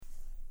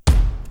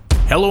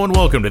Hello and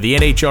welcome to the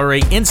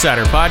NHRA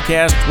Insider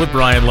Podcast with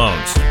Brian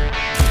Lohnes.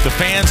 The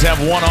fans have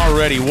won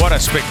already. What a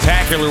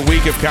spectacular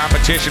week of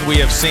competition we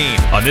have seen.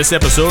 On this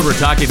episode, we're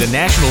talking to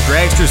National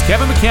Dragster's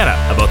Kevin McKenna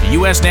about the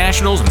U.S.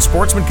 Nationals and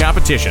sportsman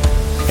competition.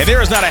 And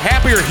there is not a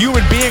happier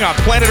human being on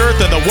planet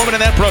Earth than the woman in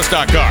that Pro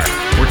Stock car.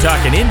 We're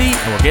talking Indy,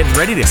 and we're getting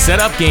ready to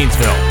set up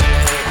Gainesville.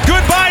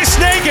 Goodbye,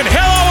 Snake, and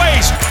hello,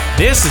 Ace.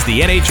 This is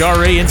the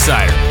NHRA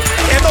Insider.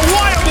 And the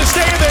wildest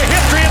day in the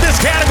history of this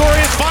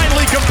category is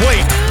finally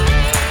complete.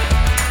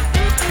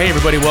 Hey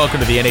everybody,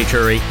 welcome to the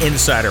NHRA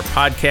Insider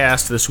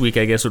Podcast. This week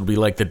I guess would be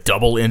like the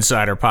double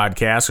Insider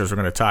Podcast, because we're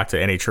going to talk to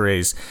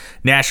NHRA's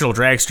National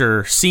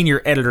Dragster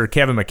Senior Editor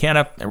Kevin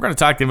McKenna, and we're going to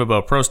talk to him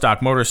about Pro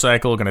Stock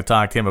Motorcycle, we're going to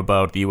talk to him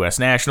about the U.S.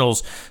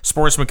 Nationals,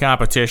 sportsman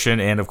competition,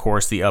 and of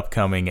course the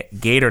upcoming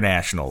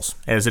Gatornationals.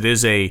 As it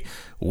is a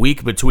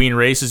week between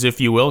races, if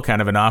you will, kind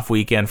of an off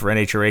weekend for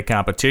NHRA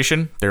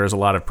competition. There is a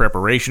lot of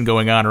preparation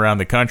going on around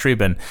the country.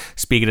 Been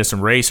speaking to some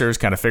racers,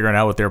 kind of figuring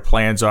out what their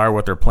plans are,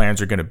 what their plans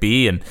are going to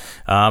be, and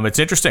it's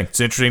interesting. It's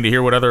interesting to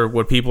hear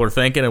what people are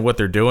thinking and what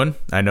they're doing.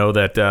 I know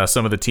that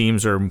some of the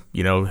teams are,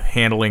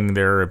 handling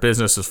their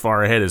business as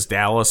far ahead as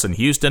Dallas and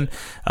Houston,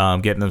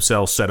 getting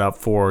themselves set up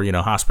for,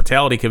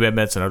 hospitality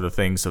commitments and other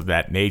things of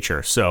that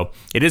nature. So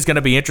it is going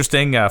to be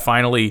interesting,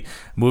 finally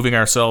moving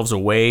ourselves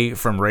away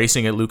from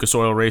racing at Lucas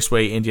Oil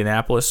Raceway,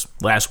 Indianapolis.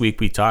 Last week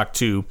we talked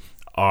to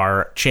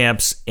our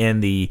champs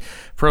in the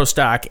Pro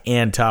Stock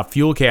and Top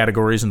Fuel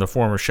categories in the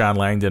form of Sean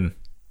Langdon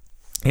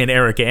and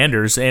Eric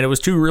Anders, and it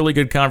was two really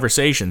good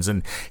conversations.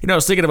 And, I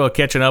was thinking about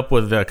catching up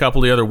with a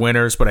couple of the other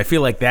winners, but I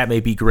feel like that may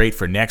be great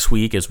for next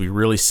week as we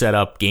really set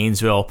up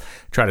Gainesville,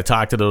 try to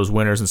talk to those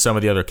winners in some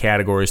of the other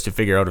categories to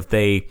figure out if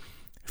they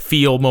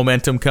feel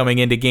momentum coming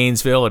into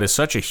Gainesville. It is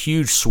such a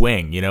huge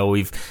swing.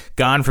 We've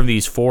gone from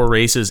these 4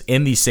 races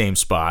in the same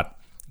spot,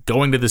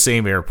 going to the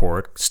same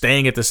airport,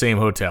 staying at the same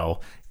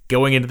hotel,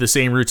 going into the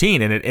same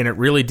routine, and it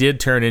really did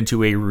turn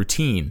into a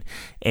routine.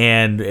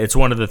 And it's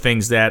one of the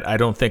things that I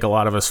don't think a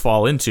lot of us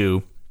fall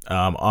into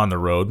on the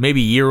road,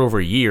 maybe year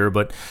over year,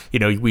 but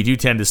we do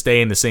tend to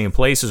stay in the same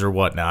places or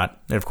whatnot.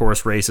 And of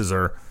course, races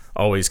are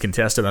always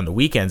contested on the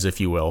weekends, if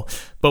you will,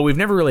 but we've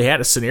never really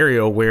had a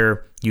scenario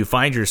where you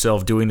find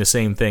yourself doing the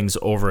same things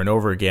over and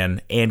over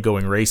again and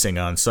going racing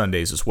on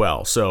Sundays as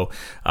well. So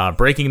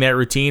breaking that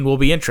routine will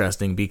be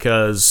interesting,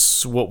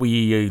 because what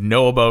we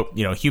know about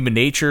human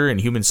nature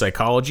and human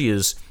psychology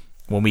is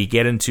when we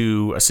get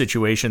into a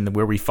situation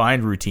where we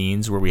find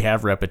routines, where we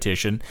have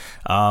repetition,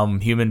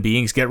 human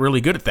beings get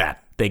really good at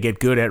that. They get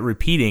good at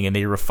repeating and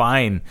they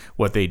refine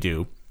what they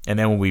do. And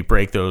then when we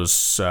break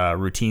those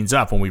routines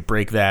up, when we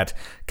break that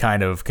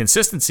kind of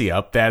consistency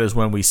up, that is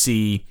when we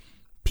see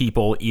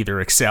people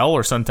either excel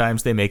or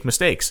sometimes they make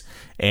mistakes.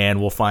 And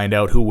we'll find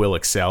out who will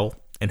excel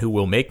and who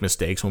will make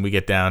mistakes when we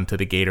get down to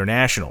the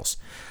Gatornationals.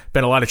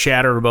 Been a lot of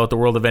chatter about the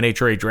world of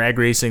NHRA drag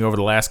racing over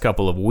the last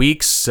couple of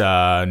weeks.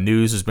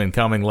 News has been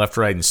coming left,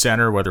 right, and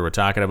center, whether we're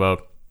talking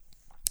about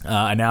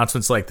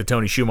announcements like the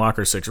Tony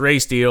Schumacher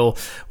 6-race deal,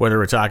 whether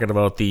we're talking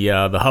about the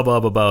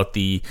hubbub about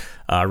the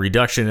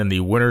reduction in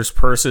the winners'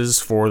 purses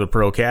for the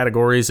pro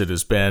categories. It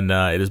has been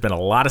a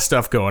lot of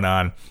stuff going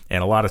on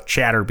and a lot of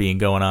chatter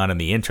going on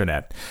the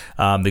internet.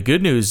 The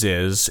good news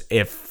is,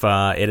 if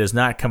it has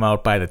not come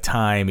out by the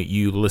time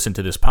you listen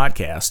to this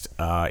podcast,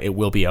 it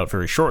will be out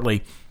very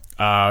shortly.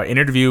 An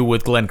interview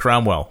with Glenn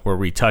Cromwell, where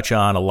we touch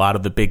on a lot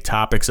of the big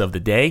topics of the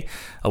day,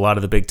 a lot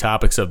of the big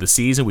topics of the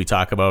season. We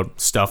talk about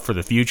stuff for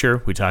the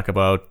future. We talk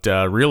about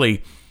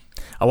really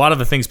a lot of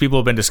the things people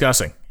have been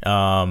discussing.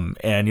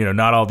 And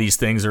not all these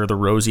things are the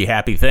rosy,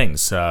 happy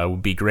things. It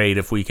would be great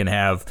if we can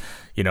have,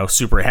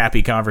 super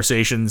happy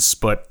conversations,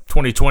 but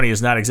 2020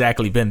 has not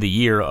exactly been the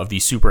year of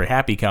the super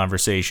happy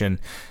conversation,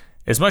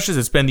 as much as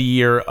it's been the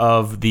year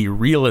of the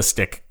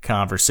realistic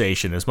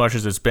conversation, as much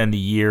as it's been the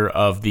year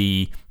of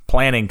the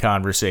planning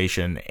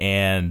conversation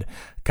and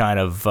kind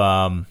of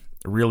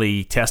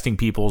really testing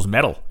people's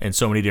mettle in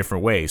so many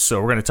different ways. So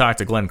we're going to talk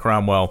to Glenn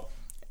Cromwell.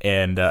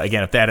 And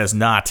again, if that has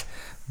not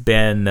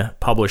been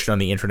published on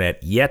the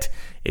internet yet,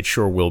 it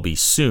sure will be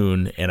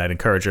soon. And I'd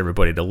encourage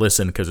everybody to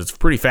listen, because it's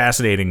pretty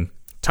fascinating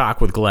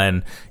talk with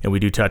Glenn. And we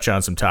do touch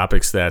on some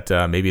topics that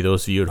maybe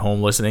those of you at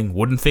home listening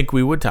wouldn't think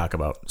we would talk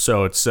about.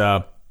 So it's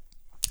a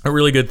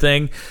really good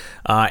thing.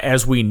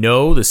 As we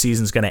know, the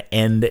season's going to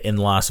end in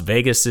Las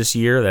Vegas this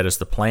year. That is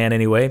the plan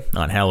anyway,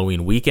 on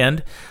Halloween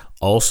weekend.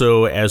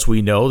 Also, as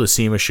we know, the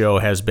SEMA show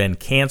has been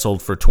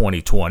canceled for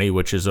 2020,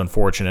 which is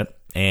unfortunate.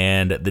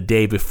 And the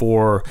day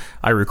before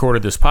I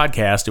recorded this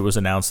podcast, it was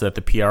announced that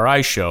the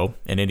PRI show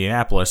in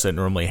Indianapolis, that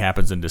normally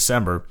happens in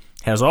December,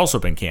 has also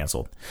been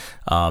canceled.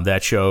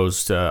 That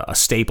show's a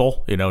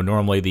staple.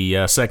 Normally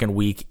the second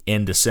week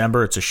in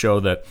December. It's a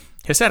show that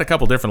has had a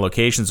couple different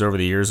locations over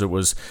the years. It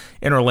was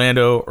in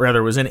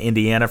it was in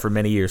Indiana for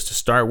many years to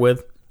start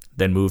with,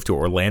 then moved to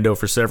Orlando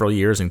for several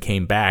years and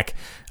came back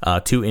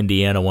to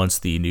Indiana once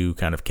the new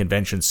kind of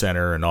convention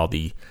center and all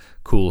the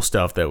cool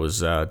stuff that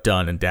was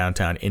done in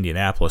downtown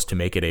Indianapolis to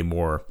make it a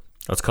more,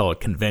 let's call it,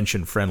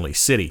 convention-friendly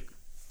city.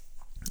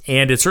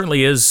 And it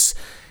certainly is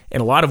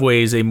in a lot of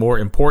ways, a more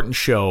important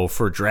show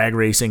for drag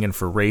racing and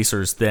for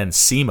racers than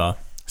SEMA.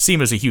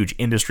 SEMA is a huge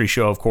industry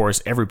show, of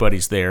course.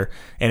 Everybody's there.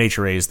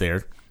 NHRA is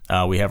there.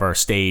 We have our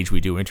stage.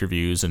 We do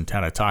interviews and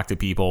kind of talk to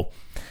people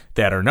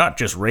that are not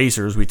just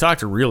racers. We talk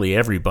to really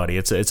everybody.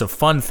 It's a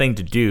fun thing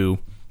to do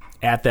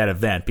at that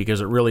event because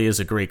it really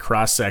is a great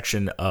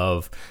cross-section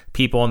of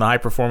people in the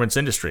high-performance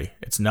industry.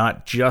 It's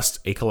not just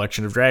a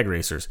collection of drag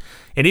racers.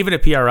 And even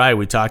at PRI,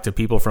 we talk to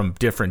people from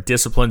different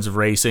disciplines of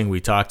racing.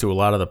 We talk to a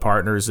lot of the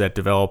partners that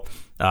develop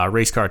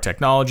race car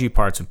technology,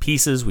 parts and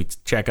pieces. We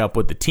check up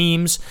with the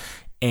teams.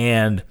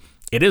 And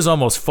it is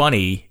almost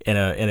funny in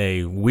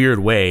a weird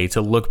way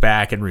to look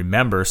back and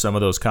remember some of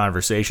those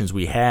conversations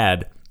we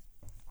had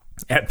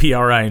at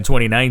PRI in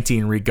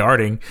 2019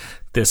 regarding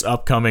this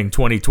upcoming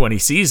 2020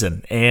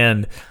 season.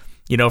 And,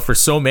 for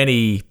so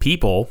many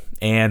people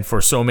and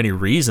for so many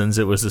reasons,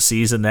 it was a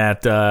season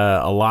that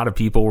a lot of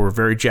people were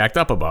very jacked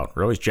up about.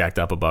 We're always jacked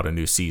up about a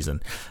new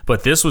season.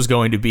 But this was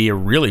going to be a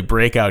really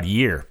breakout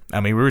year. I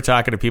mean, we were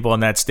talking to people on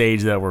that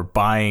stage that were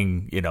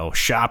buying,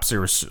 shops.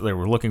 They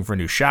were looking for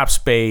new shop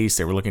space.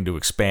 They were looking to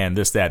expand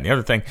this, that, and the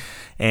other thing.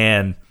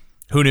 And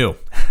who knew?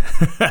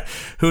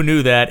 Who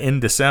knew that in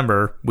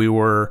December we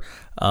were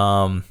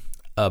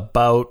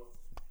about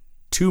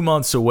 2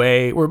 months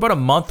away. We're about a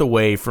month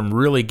away from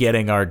really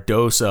getting our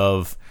dose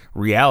of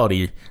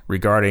reality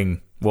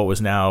regarding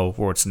what's now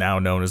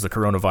known as the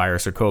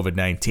coronavirus or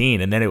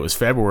COVID-19. And then it was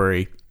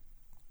February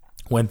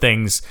when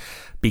things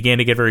began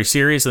to get very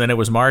serious, and then it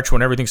was March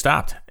when everything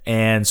stopped.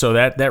 And so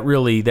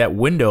that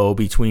window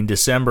between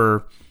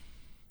December,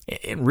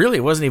 it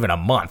wasn't even a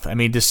month. I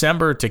mean,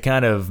 December to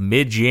kind of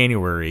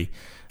mid-January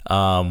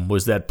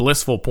was that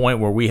blissful point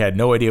where we had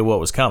no idea what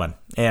was coming.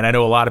 And I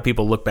know a lot of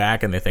people look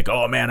back and they think,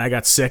 oh man, I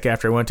got sick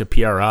after I went to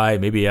PRI.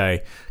 Maybe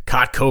I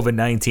caught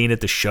COVID-19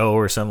 at the show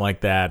or something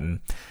like that.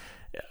 And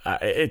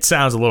it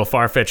sounds a little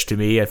far-fetched to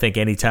me. I think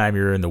anytime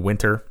you're in the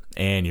winter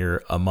and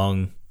you're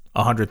among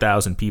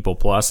 100,000 people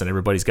plus and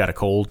everybody's got a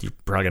cold, you're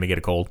probably going to get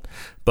a cold.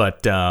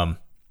 But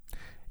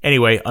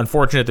anyway,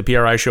 unfortunate the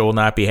PRI show will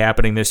not be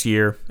happening this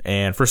year,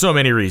 and for so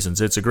many reasons.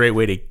 It's a great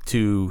way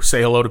to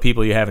say hello to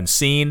people you haven't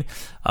seen.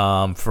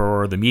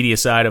 For the media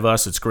side of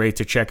us, it's great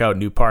to check out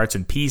new parts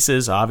and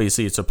pieces.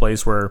 Obviously, it's a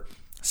place where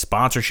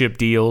sponsorship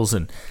deals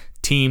and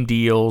team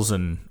deals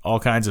and all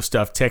kinds of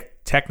stuff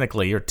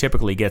technically or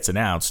typically gets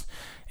announced.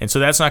 And so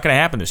that's not going to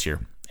happen this year.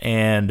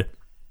 And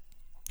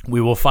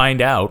we will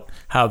find out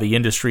how the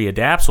industry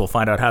adapts. We'll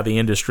find out how the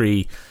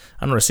industry,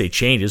 I don't want to say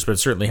changes, but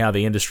certainly how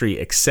the industry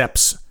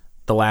accepts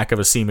the lack of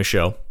a SEMA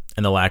show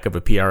and the lack of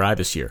a PRI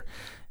this year.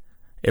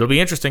 It'll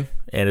be interesting,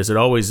 and as it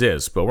always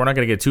is, but we're not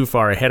going to get too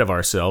far ahead of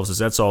ourselves as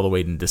that's all the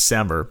way in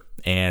December,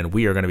 and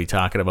we are going to be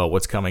talking about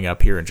what's coming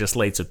up here in just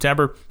late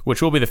September,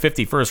 which will be the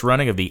 51st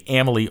running of the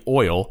Amalie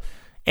Oil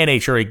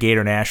NHRA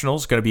Gatornationals.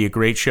 It's going to be a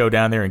great show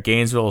down there in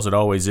Gainesville, as it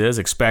always is,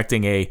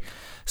 expecting a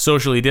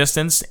socially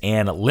distanced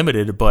and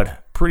limited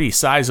but pretty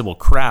sizable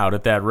crowd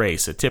at that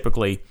race. It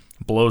typically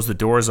blows the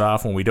doors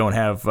off when we don't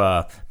have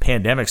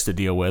pandemics to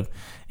deal with.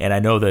 And I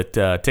know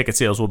that ticket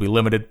sales will be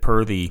limited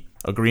per the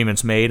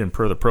agreements made and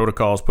per the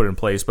protocols put in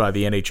place by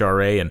the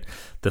NHRA and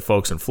the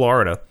folks in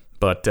Florida.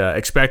 But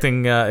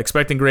expecting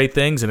great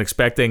things and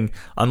expecting,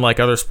 unlike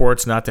other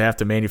sports, not to have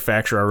to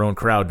manufacture our own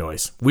crowd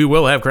noise. We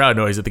will have crowd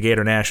noise at the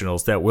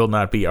Gatornationals that will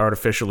not be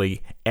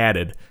artificially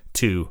added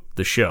to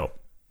the show.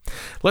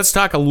 Let's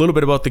talk a little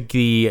bit about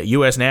the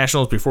U.S.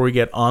 Nationals before we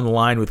get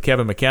online with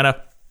Kevin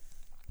McKenna.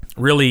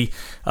 Really,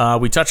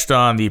 we touched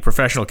on the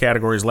professional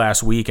categories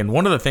last week, and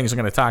one of the things I'm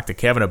going to talk to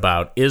Kevin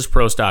about is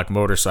Pro Stock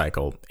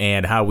Motorcycle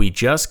and how we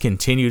just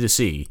continue to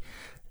see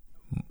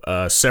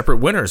separate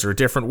winners or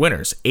different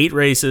winners. 8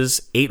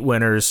 races, 8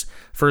 winners.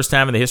 First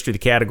time in the history of the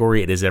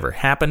category it has ever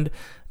happened.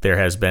 There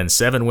has been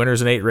 7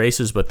 winners in 8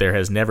 races, but there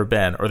has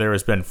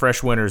been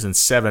fresh winners in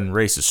 7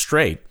 races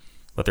straight,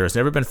 but there has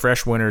never been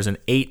fresh winners in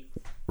 8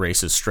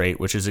 races straight,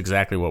 which is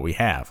exactly what we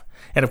have.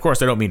 And of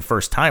course, I don't mean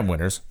first-time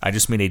winners. I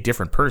just mean a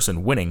different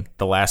person winning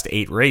the last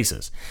 8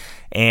 races.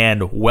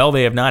 And while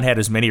they have not had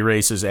as many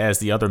races as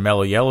the other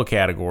mellow yellow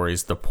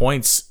categories, the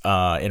points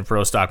in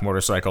Pro Stock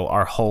Motorcycle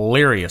are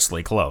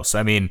hilariously close.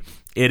 I mean,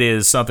 it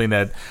is something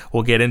that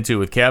we'll get into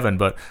with Kevin,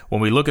 but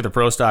when we look at the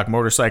Pro Stock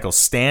Motorcycle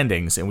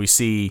standings and we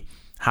see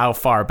how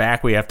far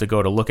back we have to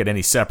go to look at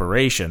any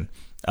separation,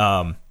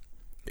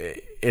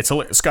 it's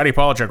Scotty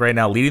Polachek right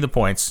now leading the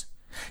points.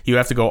 You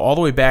have to go all the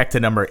way back to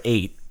number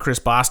 8, Chris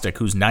Bostic,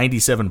 who's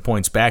 97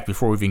 points back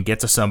before we even get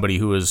to somebody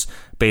who is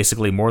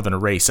basically more than a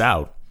race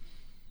out.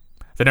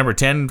 The number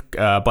 10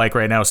 bike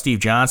right now is Steve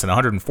Johnson,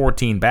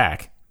 114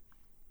 back.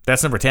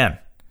 That's number 10.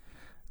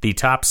 The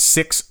top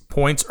 6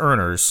 points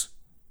earners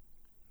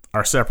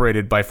are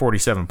separated by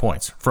 47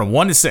 points. From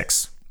 1 to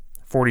 6,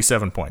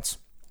 47 points.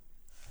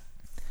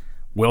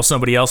 Will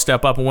somebody else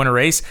step up and win a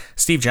race?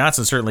 Steve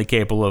Johnson's certainly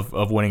capable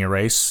of winning a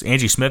race.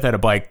 Angie Smith had a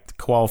bike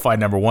qualified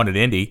number 1 at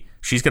Indy.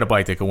 She's got a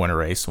bike that can win a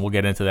race, and we'll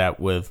get into that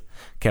with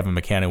Kevin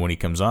McKenna when he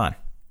comes on.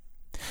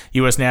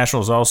 U.S.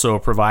 Nationals also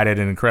provided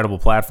an incredible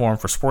platform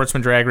for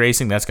sportsman drag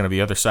racing. That's going to be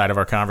the other side of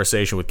our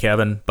conversation with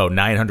Kevin. About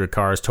 900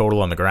 cars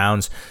total on the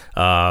grounds.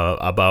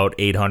 About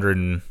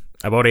 800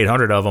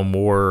 of them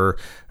were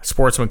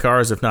sportsman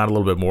cars, if not a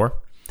little bit more.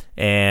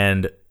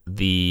 And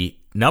the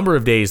number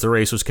of days the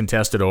race was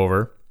contested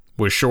over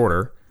was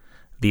shorter.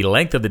 The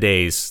length of the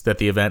days that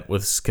the event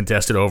was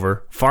contested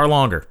over, far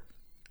longer.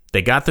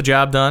 They got the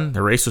job done.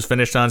 The race was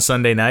finished on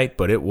Sunday night,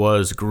 but it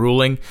was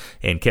grueling,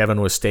 and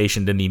Kevin was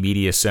stationed in the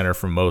media center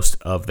for most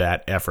of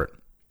that effort.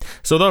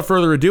 So without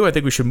further ado, I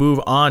think we should move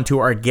on to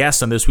our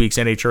guest on this week's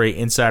NHRA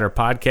Insider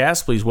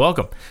podcast. Please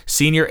welcome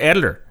Senior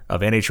Editor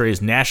of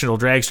NHRA's National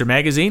Dragster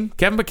magazine,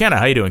 Kevin McKenna.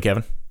 How you doing,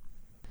 Kevin?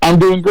 I'm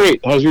doing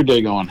great. How's your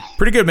day going?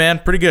 Pretty good, man.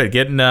 Pretty good.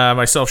 Getting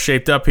myself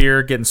shaped up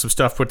here, getting some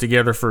stuff put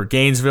together for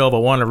Gainesville,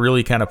 but want to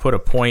really kind of put a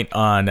point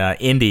on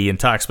Indy and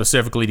talk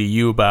specifically to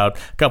you about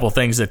a couple of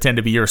things that tend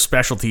to be your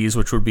specialties,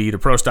 which would be the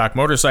pro stock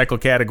motorcycle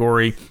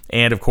category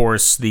and, of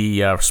course,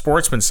 the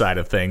sportsman side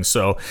of things.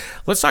 So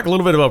let's talk a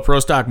little bit about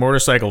pro stock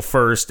motorcycle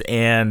first.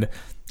 And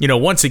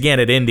once again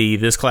at Indy,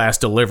 this class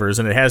delivers,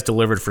 and it has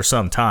delivered for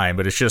some time,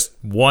 but it's just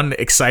one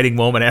exciting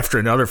moment after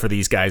another for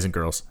these guys and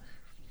girls.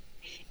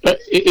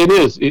 It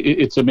is.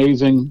 It's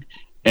amazing,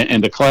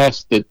 and a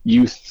class that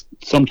you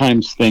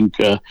sometimes think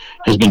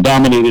has been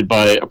dominated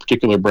by a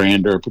particular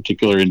brand or a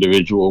particular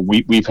individual.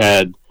 We've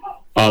had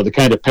the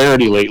kind of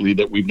parity lately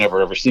that we've never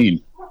ever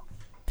seen.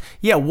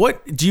 Yeah,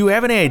 what do you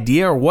have any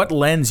idea, or what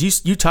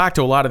lends? You talk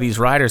to a lot of these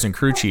riders and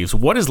crew chiefs.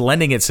 What is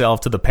lending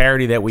itself to the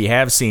parity that we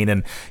have seen?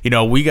 And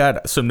we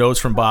got some notes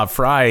from Bob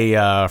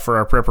Fry for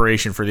our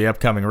preparation for the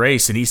upcoming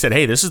race, and he said,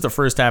 "Hey, this is the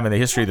first time in the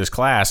history of this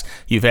class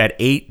you've had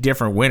 8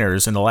 different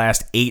winners in the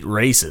last 8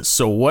 races.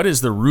 So, what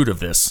is the root of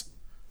this?"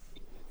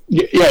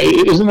 Yeah,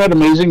 isn't that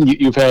amazing?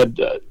 You've had.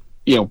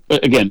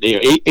 Again,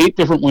 8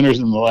 different winners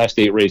in the last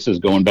 8 races,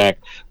 going back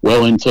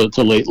well into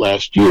late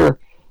last year,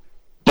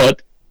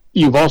 but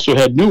you've also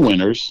had new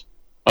winners.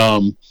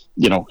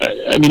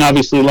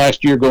 Obviously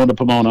last year going to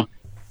Pomona,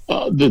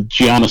 the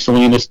Gianna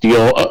Salinas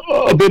deal,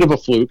 a bit of a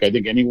fluke. I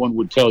think anyone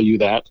would tell you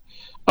that.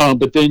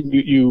 But then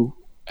you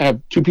have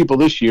 2 people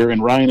this year,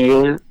 in Ryan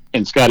Ayler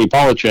and Scotty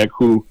Polachek,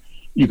 who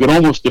you could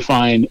almost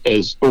define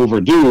as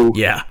overdue.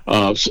 Yeah.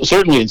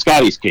 Certainly in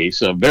Scotty's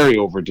case, very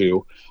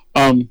overdue.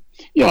 I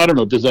don't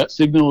know. Does that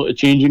signal a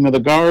changing of the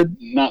guard?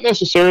 Not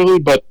necessarily,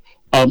 but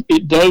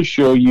it does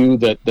show you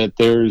that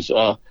there's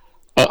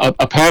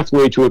a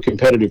pathway to a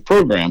competitive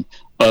program,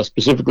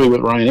 specifically with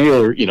Ryan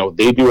Ayler.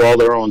 They do all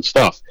their own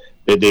stuff.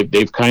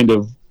 They've kind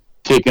of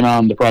taken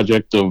on the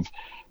project of,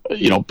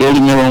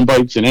 building their own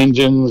bikes and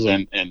engines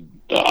and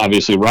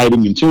obviously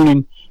riding and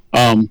tuning,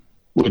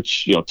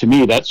 which, to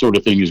me, that sort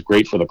of thing is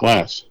great for the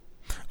class.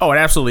 Oh, it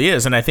absolutely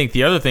is. And I think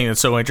the other thing that's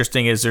so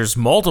interesting is there's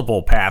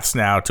multiple paths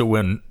now to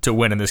win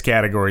in this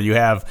category. You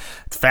have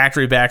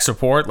factory back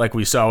support, like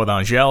we saw with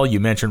Angel.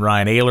 You mentioned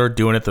Ryan Ayler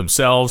doing it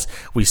themselves.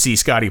 We see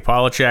Scotty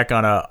Polachek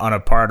on a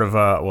part of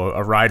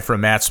a ride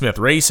from Matt Smith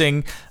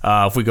Racing.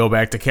 If we go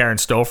back to Karen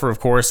Stouffer, of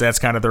course, that's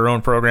kind of their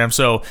own program.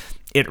 So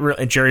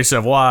and Jerry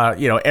Savoy,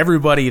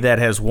 everybody that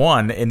has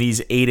won in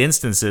these 8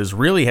 instances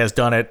really has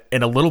done it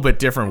in a little bit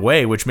different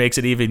way, which makes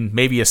it even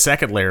maybe a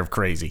second layer of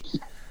crazy.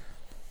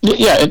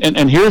 Yeah,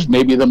 and here's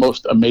maybe the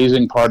most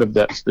amazing part of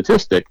that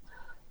statistic.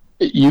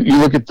 You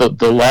look at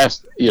the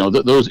last,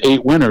 those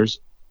 8 winners.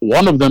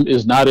 One of them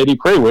is not Eddie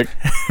Krawiec,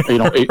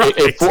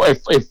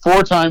 a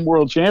 4-time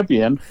world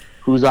champion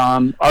who's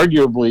on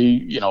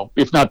arguably,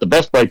 if not the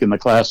best bike in the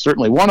class,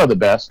 certainly one of the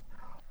best.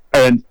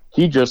 And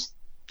he just,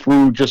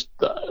 through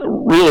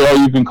really all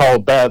you can call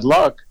bad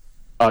luck,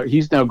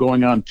 he's now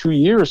going on 2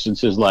 years since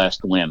his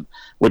last win,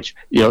 which,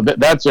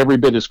 that's every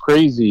bit as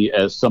crazy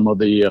as some of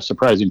the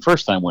surprising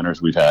first-time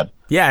winners we've had.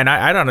 Yeah, and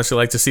I'd honestly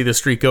like to see the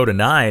streak go to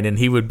 9, and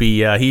he would be,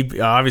 he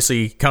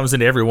obviously comes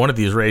into every one of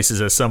these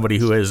races as somebody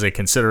who has a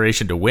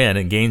consideration to win,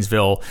 and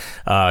Gainesville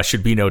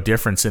should be no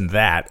difference in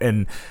that.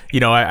 And,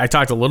 I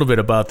talked a little bit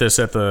about this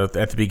at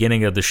the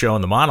beginning of the show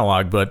in the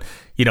monologue, but,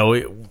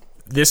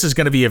 this is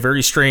going to be a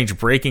very strange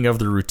breaking of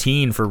the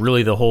routine for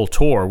really the whole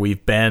tour.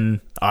 We've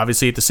been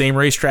obviously at the same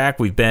racetrack.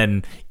 We've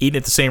been eating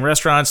at the same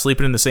restaurants,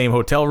 sleeping in the same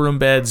hotel room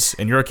beds,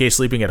 in your case,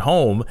 sleeping at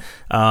home.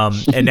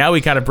 And now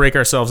we kind of break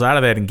ourselves out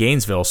of that in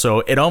Gainesville.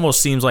 So it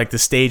almost seems like the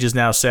stage is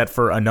now set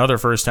for another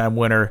first-time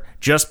winner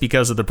just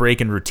because of the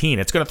break in routine.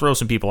 It's going to throw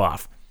some people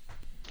off.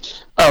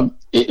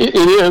 It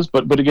is,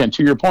 but again,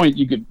 to your point,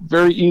 you could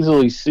very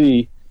easily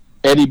see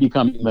Eddie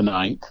becoming the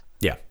 9th.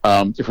 Yeah.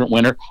 Different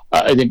winner.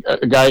 I think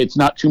a guy, it's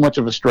not too much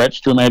of a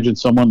stretch to imagine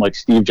someone like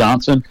Steve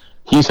Johnson.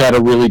 He's had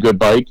a really good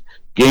bike.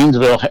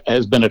 Gainesville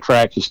has been a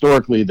track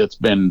historically that's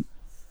been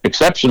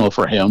exceptional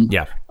for him.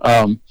 Yeah.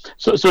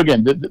 So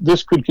again,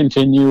 this could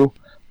continue.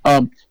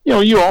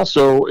 You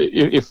also,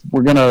 if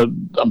we're going to,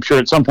 I'm sure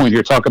at some point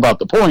here, talk about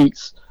the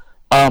points,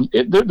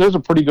 there's a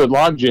pretty good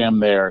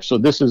logjam there. So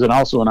this is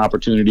also an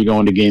opportunity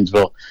going to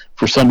Gainesville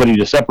for somebody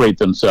to separate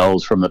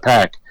themselves from the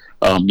pack.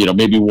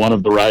 maybe one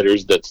of the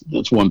riders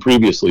that's won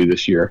previously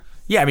this year.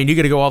 Yeah, I mean, you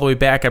got to go all the way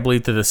back, I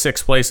believe, to the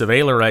 6th place of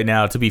Ayler right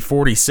now to be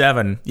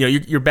 47.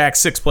 You're back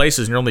 6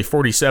 places, and you're only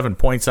 47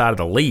 points out of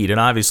the lead, and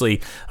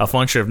obviously a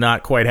function of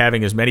not quite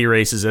having as many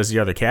races as the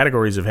other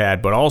categories have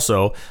had, but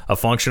also a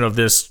function of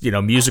this,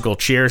 musical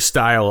chair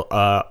style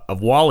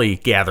of Wally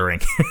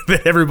gathering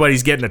that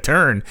everybody's getting a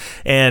turn.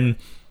 And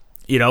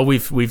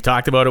we've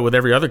talked about it with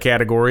every other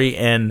category,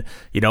 and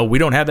we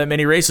don't have that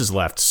many races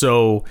left.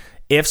 So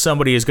if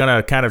somebody is going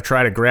to kind of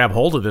try to grab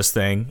hold of this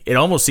thing, it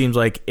almost seems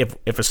like if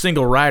a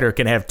single rider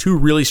can have 2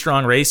 really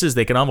strong races,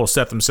 they can almost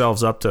set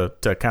themselves up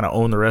to kind of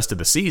own the rest of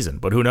the season.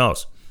 But who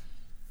knows?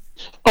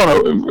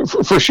 Oh, no,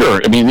 for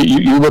sure. I mean,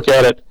 you look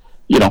at it,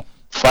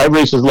 5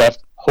 races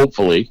left,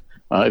 hopefully.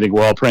 I think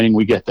we're all praying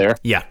we get there.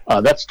 Yeah.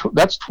 That's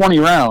 20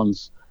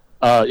 rounds.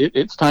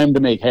 It's time to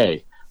make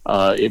hay.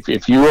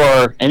 If you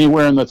are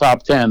anywhere in the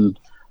top 10,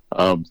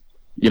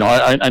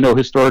 I know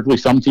historically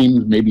some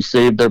teams maybe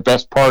save their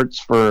best parts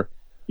for,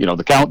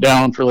 the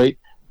countdown for late.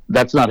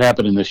 That's not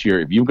happening this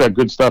year. If you've got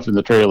good stuff in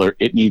the trailer,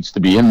 it needs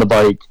to be in the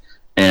bike.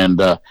 And,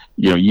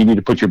 you need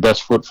to put your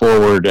best foot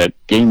forward at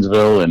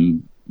Gainesville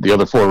and the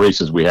other 4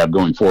 races we have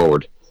going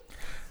forward.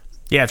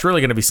 Yeah, it's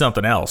really going to be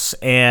something else.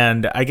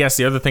 And I guess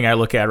the other thing I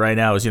look at right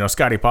now is,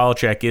 Scotty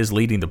Polachek is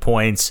leading the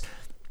points,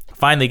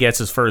 finally gets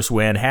his first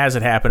win, has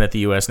it happen at the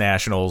U.S.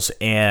 Nationals,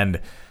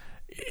 and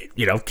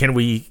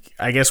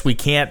I guess we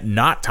can't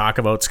not talk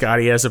about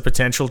Scotty as a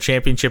potential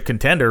championship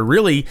contender.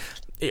 Really,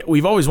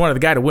 we've always wanted the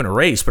guy to win a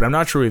race, but I'm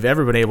not sure we've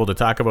ever been able to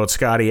talk about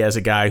Scotty as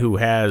a guy who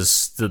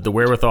has the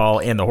wherewithal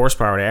and the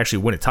horsepower to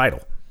actually win a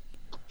title.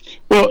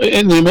 Well,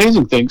 and the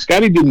amazing thing,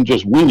 Scotty didn't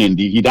just win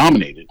Indy, he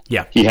dominated.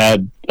 Yeah. He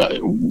had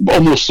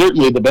almost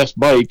certainly the best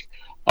bike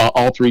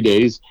all 3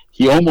 days.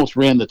 He almost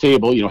ran the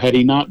table. Had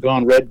he not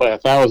gone red by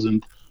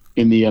 1,000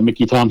 in the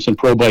Mickey Thompson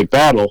Pro Bike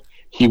Battle,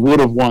 he would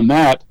have won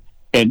that,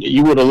 and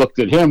you would have looked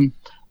at him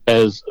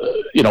as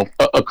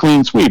a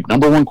clean sweep.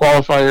 Number 1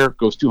 qualifier,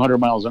 goes 200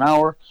 miles an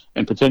hour,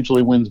 and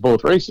potentially wins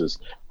both races.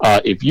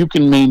 If you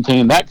can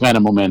maintain that kind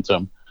of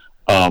momentum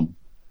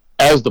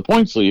as the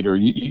points leader,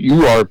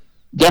 you are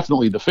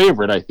definitely the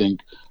favorite, I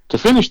think, to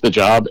finish the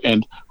job,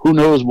 and who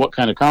knows what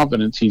kind of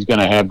confidence he's going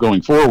to have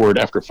going forward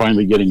after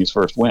finally getting his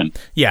first win.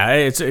 Yeah,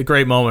 it's a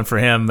great moment for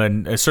him,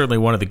 and certainly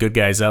one of the good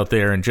guys out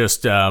there, and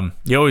just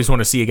you always want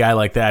to see a guy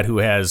like that who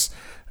has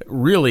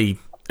really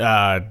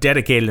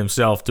dedicated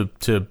himself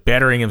to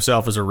bettering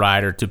himself as a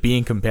rider, to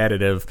being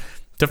competitive,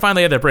 to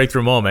finally have that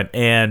breakthrough moment.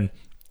 And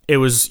it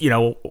was,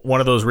 one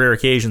of those rare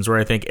occasions where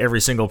I think every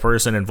single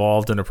person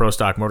involved in the pro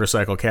stock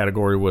motorcycle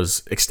category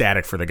was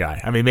ecstatic for the guy.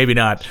 I mean, maybe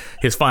not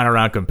his final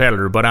round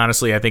competitor, but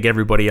honestly, I think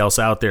everybody else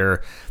out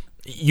there,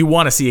 you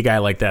want to see a guy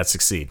like that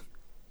succeed.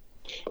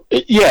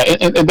 Yeah,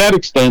 and that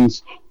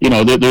extends,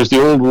 there's the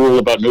old rule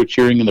about no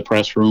cheering in the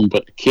press room,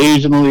 but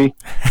occasionally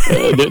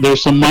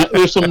there's some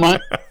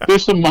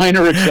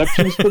minor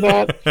exceptions to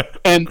that.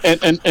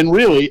 And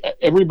really,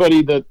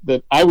 everybody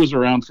that I was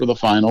around for the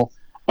final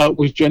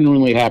was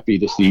genuinely happy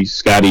to see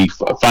Scotty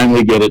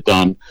finally get it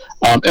done.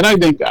 And I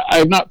think I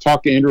have not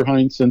talked to Andrew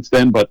Hines since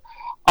then, but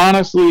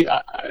honestly,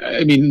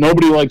 I mean,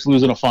 nobody likes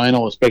losing a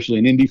final, especially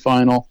an Indy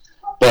final.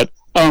 But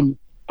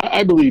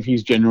I believe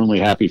he's genuinely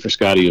happy for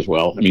Scotty as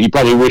well. I mean, he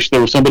probably wished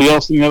there was somebody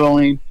else in the other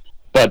lane,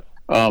 but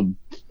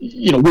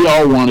we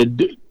all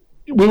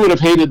we would have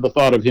hated the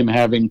thought of him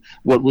having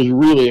what was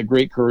really a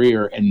great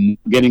career and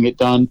getting it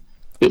done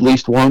at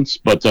least once.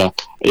 But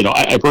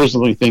I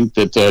personally think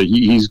that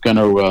he's going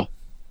to.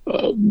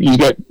 He's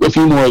got a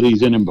few more of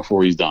these in him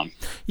before he's done.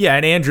 Yeah,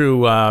 and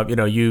Andrew,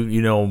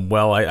 you know him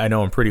well. I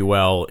know him pretty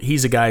well.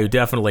 He's a guy who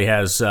definitely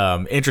has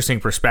interesting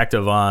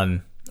perspective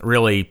on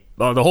really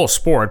the whole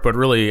sport, but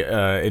really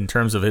in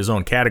terms of his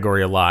own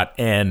category a lot.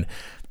 And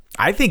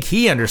I think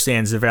he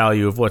understands the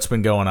value of what's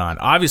been going on.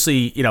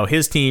 Obviously,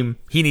 his team,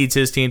 he needs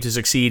his team to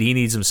succeed. He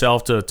needs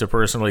himself to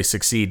personally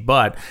succeed.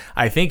 But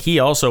I think he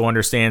also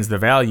understands the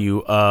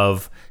value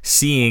of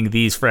seeing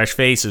these fresh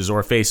faces,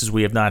 or faces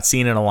we have not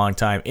seen in a long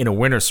time, in a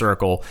winner's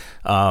circle.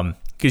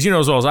 Because you know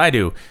as well as I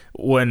do,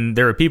 when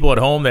there are people at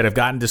home that have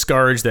gotten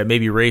discouraged that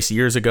maybe raced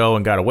years ago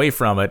and got away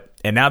from it,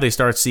 and now they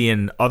start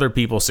seeing other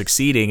people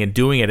succeeding and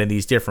doing it in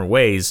these different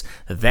ways,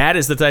 that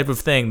is the type of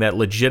thing that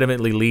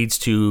legitimately leads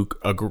to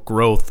a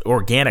growth,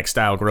 organic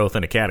style growth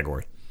in a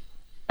category.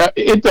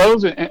 It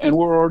does, and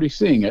we're already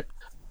seeing it.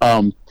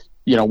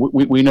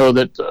 We know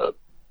that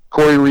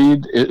Corey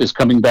Reed is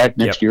coming back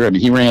next year. I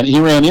mean, he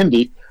ran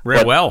Indy.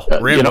 Ran well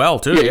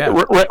too. Yeah,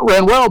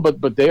 ran well,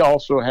 but they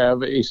also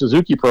have a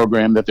Suzuki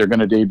program that they're going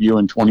to debut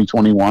in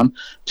 2021.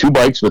 2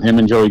 bikes with him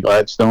and Joey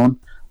Gladstone.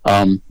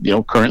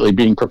 Currently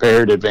being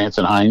prepared at Vance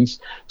and Hines.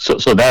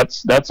 So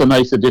that's a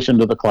nice addition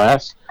to the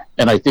class.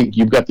 And I think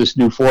you've got this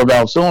new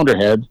 4-valve cylinder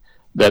head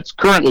that's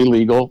currently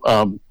legal.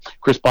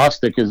 Chris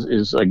Bostic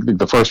is I think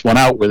the first one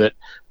out with it.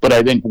 But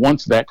I think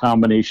once that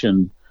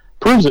combination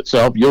proves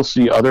itself, you'll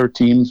see other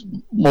teams,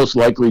 most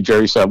likely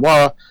Jerry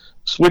Savoie,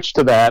 switch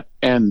to that,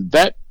 and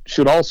that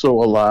should also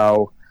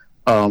allow,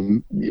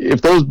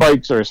 if those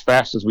bikes are as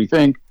fast as we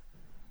think,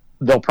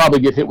 they'll probably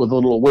get hit with a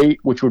little weight,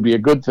 which would be a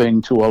good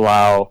thing to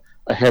allow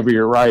a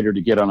heavier rider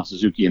to get on a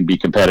Suzuki and be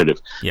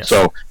competitive. Yes.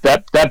 So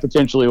that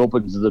potentially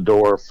opens the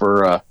door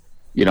for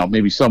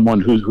maybe someone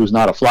who's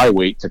not a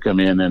flyweight to come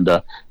in and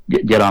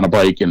get on a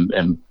bike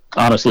and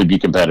honestly be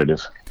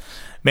competitive.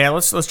 Man,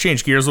 let's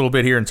change gears a little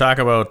bit here and talk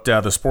about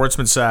the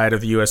sportsman side of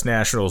the U.S.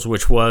 Nationals,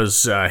 which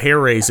was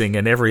hair-raising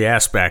in every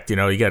aspect.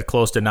 You got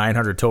close to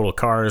 900 total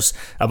cars.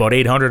 About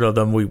 800 of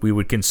them we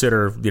would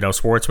consider,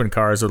 sportsman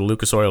cars of the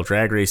Lucas Oil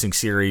Drag Racing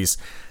Series.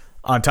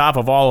 On top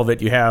of all of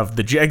it, you have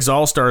the Jegs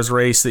All-Stars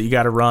race that you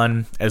got to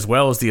run, as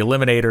well as the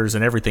Eliminators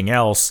and everything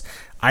else.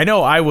 I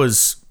know I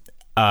was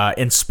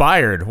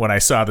inspired when I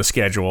saw the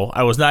schedule.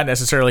 I was not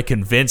necessarily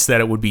convinced that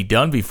it would be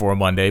done before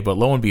Monday, but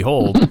lo and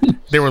behold,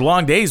 there were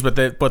long days, but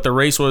the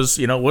race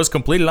was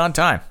completed on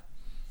time.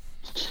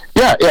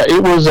 Yeah,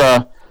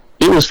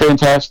 it was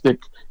fantastic.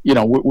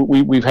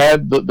 We've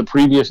had the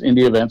previous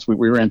Indy events.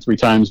 We ran 3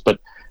 times, but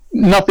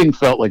nothing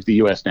felt like the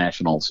U.S.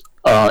 Nationals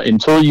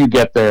until you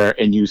get there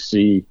and you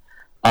see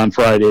on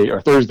Friday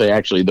or Thursday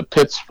actually the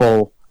pits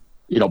full.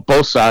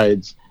 Both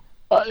sides.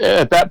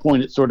 At that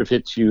point, it sort of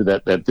hits you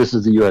that this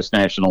is the U.S.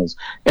 Nationals.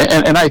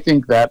 And I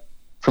think that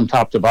from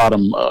top to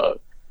bottom,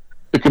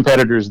 the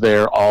competitors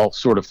there all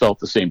sort of felt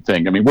the same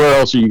thing. I mean, where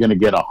else are you going to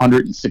get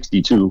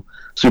 162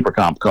 Super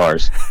Comp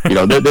cars?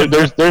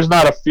 There's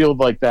not a field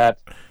like that.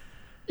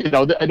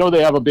 I know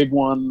they have a big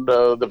one,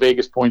 the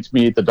Vegas points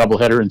meet, the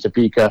doubleheader in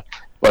Topeka,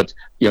 but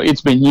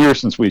it's been years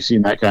since we've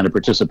seen that kind of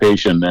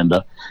participation, and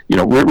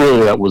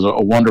really that was a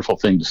wonderful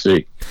thing to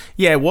see.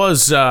 Yeah, it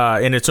was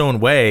in its own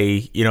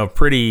way,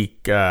 pretty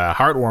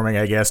heartwarming,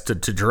 I guess, to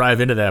drive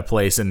into that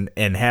place and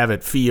have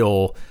it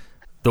feel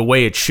the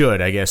way it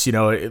should, I guess.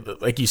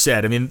 Like you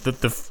said, I mean,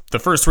 the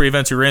first 3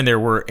 events you were in there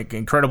were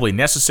incredibly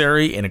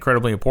necessary and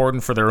incredibly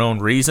important for their own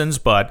reasons,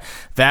 but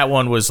that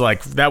one was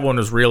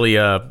really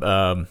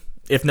a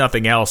if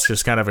nothing else,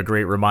 just kind of a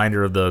great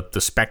reminder of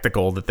the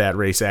spectacle that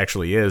race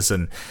actually is.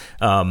 And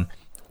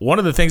one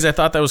of the things I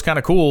thought that was kind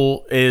of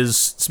cool is,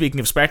 speaking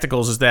of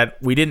spectacles, is that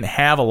we didn't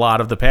have a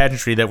lot of the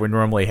pageantry that we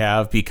normally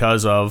have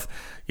because of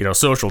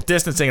social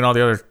distancing and all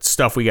the other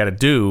stuff we got to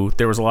do.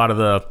 There was a lot of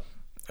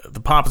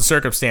the pomp and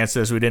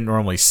circumstances we didn't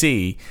normally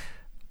see.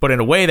 But in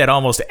a way, that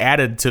almost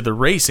added to the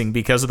racing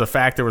because of the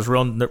fact there was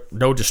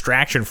no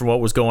distraction from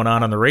what was going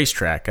on the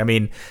racetrack. I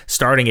mean,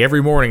 starting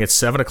every morning at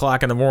 7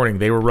 o'clock in the morning,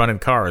 they were running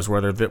cars,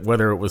 whether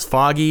it was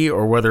foggy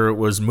or whether it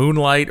was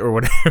moonlight or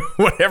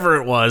whatever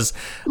it was,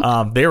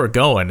 they were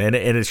going. And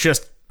it's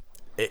just,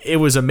 it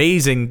was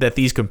amazing that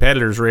these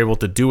competitors were able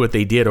to do what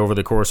they did over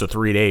the course of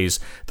 3 days,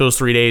 those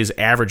 3 days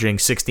averaging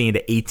 16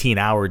 to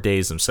 18-hour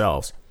days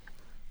themselves.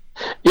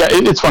 Yeah,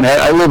 it's funny.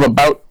 I live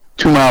about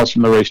 2 miles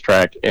from the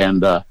racetrack,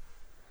 and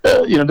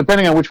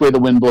depending on which way the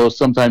wind blows,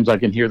 sometimes I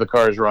can hear the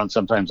cars run,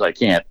 sometimes I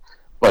can't.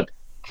 But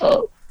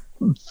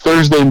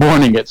Thursday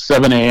morning at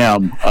 7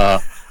 a.m.,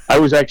 I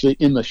was actually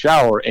in the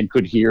shower and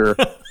could hear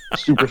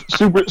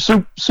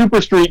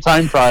super street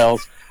time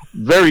trials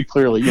very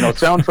clearly.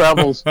 Sound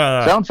travels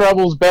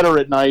better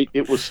at night.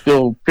 It was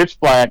still pitch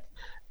black,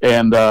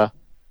 and I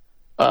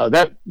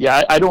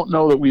don't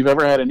know that we've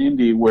ever had an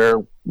Indy where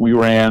we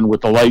ran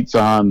with the lights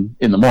on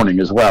in the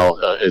morning as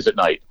well as at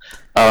night.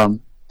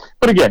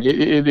 But again,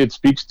 it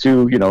speaks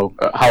to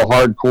how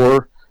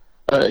hardcore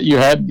you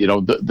had.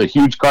 The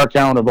huge car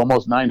count of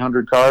almost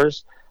 900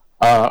 cars,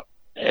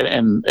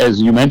 and as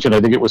you mentioned,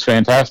 I think it was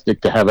fantastic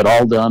to have it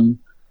all done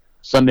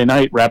Sunday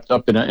night, wrapped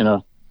up in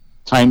a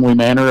timely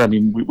manner. I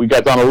mean, we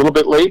got done a little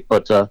bit late,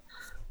 but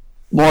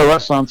more or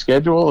less on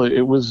schedule.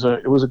 It was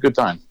a good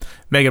time.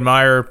 Megan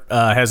Meyer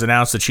has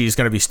announced that she's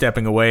going to be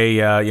stepping away,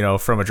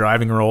 from a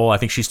driving role. I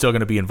think she's still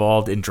going to be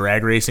involved in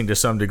drag racing to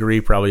some degree,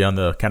 probably on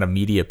the kind of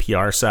media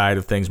PR side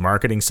of things,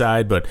 marketing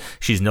side, but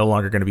she's no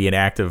longer going to be an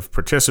active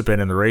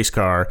participant in the race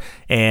car.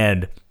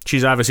 And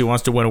she's obviously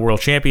wants to win a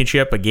world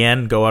championship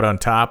again, go out on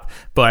top,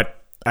 but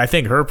I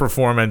think her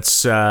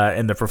performance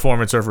and the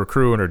performance of her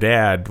crew and her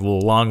dad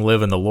will long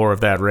live in the lore of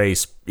that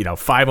race.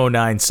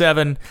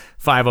 5:09.7,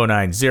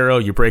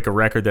 5:09.0. You break a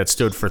record that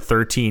stood for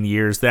 13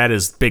 years. That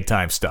is big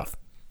time stuff.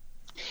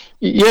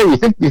 Yeah, you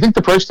think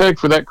the price tag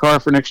for that car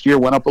for next year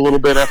went up a little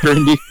bit after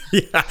Indy?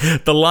 Yeah,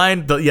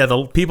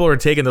 the people are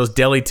taking those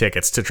deli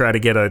tickets to try to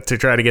get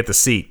the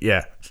seat.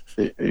 Yeah,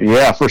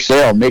 yeah, for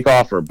sale, make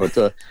offer, but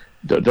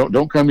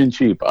don't come in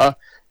cheap.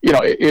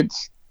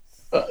 It's.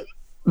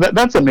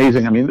 That's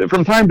amazing. I mean,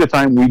 from time to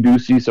time, we do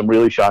see some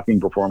really shocking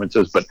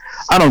performances, but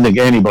I don't think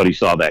anybody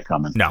saw that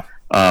coming. No.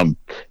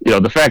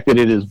 The fact that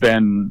it has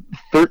been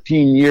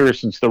 13 years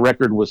since the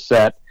record was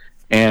set,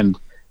 and,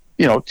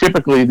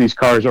 typically these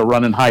cars are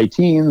running high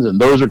teens, and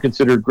those are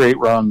considered great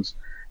runs,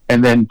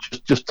 and then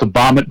just to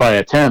bomb it by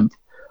a tenth.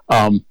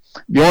 The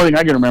only thing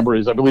I can remember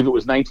is I believe it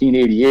was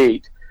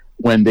 1988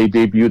 when they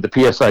debuted the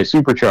PSI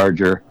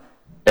Supercharger,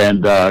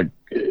 and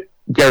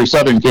Gary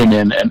Southern came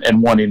in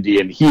and won Indy,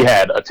 and he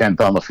had a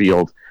 10th on the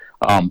field.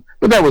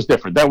 But that was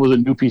different. That was a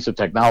new piece of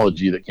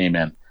technology that came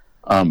in.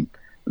 I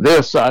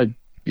wish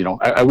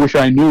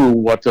I knew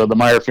what the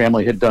Meyer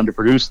family had done to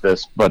produce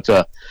this, but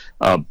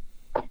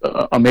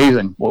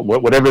amazing.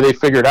 Whatever they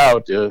figured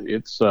out,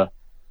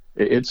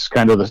 it's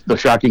kind of the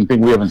shocking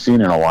thing we haven't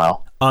seen in a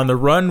while. On the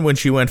run when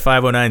she went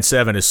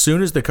 5:09.7, as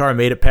soon as the car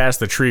made it past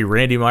the tree,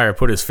 Randy Meyer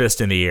put his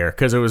fist in the air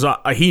because it was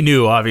he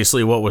knew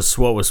obviously what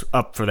was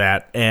up for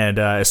that, and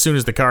as soon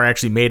as the car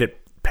actually made it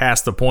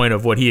past the point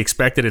of what he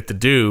expected it to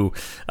do,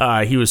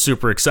 he was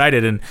super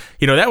excited, and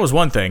that was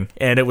one thing,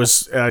 and it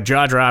was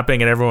jaw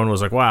dropping, and everyone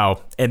was like,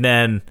 "Wow!" And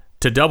then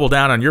to double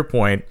down on your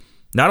point,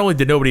 not only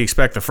did nobody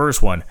expect the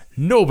first one,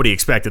 nobody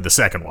expected the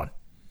second one.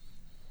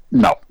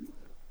 No,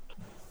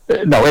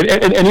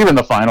 and even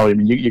the final. I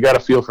mean, you got to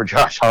feel for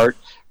Josh Hart,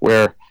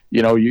 where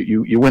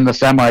you win the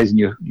semis and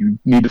you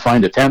need to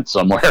find a 10th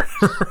somewhere.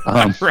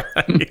 Right.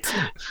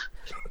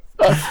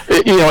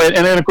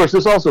 And then of course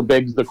this also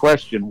begs the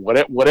question: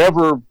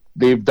 whatever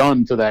they've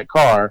done to that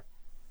car,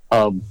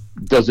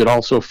 does it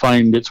also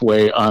find its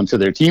way onto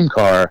their team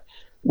car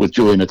with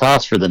Julie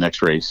Natas for the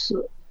next race?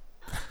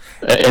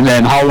 And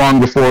then how long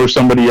before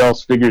somebody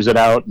else figures it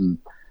out and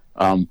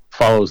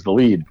follows the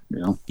lead?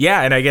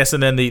 Yeah, and I guess,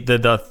 and then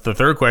the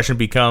third question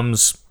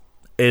becomes: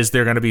 is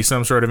there going to be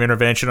some sort of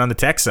intervention on the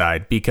tech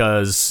side?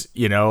 Because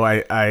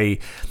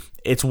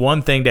it's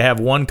one thing to have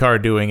one car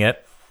doing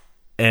it,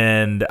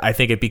 and I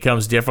think it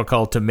becomes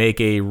difficult to make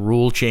a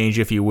rule change,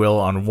 if you will,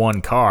 on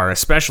one car,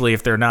 especially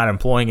if they're not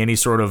employing any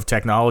sort of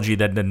technology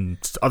that then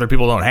other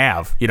people don't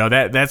have.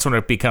 That's when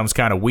it becomes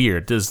kind of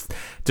weird. Does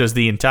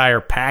the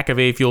entire pack of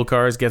A-Fuel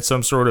cars get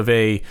some sort of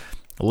a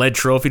lead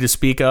trophy to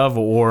speak of,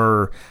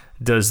 or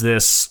does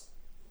this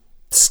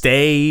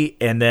stay,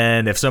 and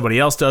then if somebody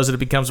else does it, it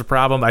becomes a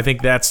problem? I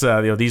think that's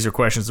these are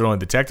questions that only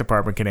the tech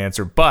department can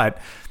answer, but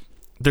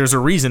there's a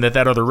reason that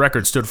other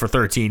record stood for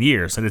 13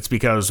 years, and it's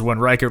because when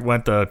Reichert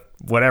went to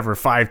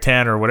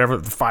 5:10 or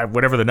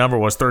whatever the number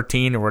was,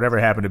 13 or whatever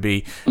it happened to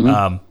be,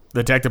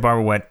 the tech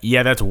department went,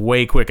 yeah, that's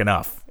way quick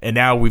enough, and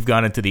now we've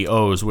gone into the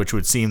O's, which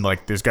would seem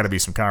like there's got to be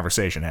some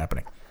conversation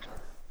happening.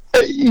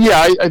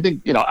 I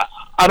think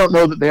I don't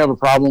know that they have a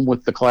problem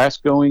with the class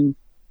going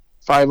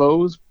 5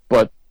 O's,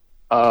 but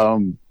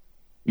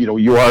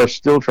you are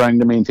still trying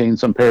to maintain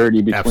some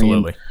parity between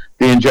Absolutely.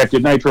 the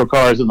injected nitro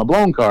cars and the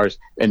blown cars,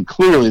 and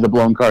clearly the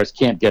blown cars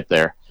can't get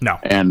there. No.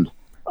 And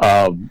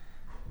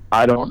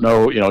I don't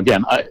know,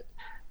 again,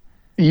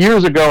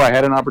 years ago I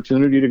had an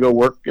opportunity to go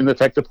work in the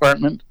tech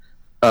department,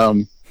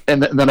 and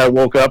then I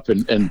woke up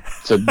and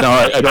said, no,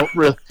 I don't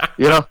really,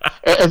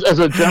 as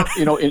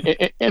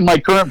a, in my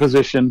current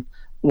position,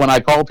 when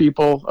I call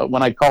people,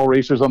 when I call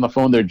racers on the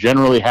phone, they're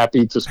generally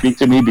happy to speak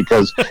to me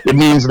because it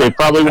means they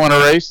probably want to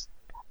race.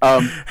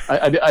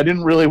 I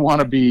didn't really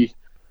want to be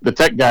the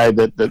tech guy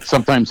that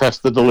sometimes has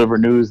to deliver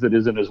news that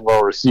isn't as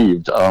well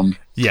received. I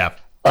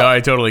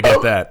totally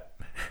get that.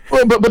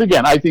 But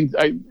again, I think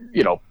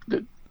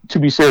to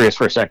be serious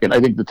for a second, I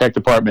think the tech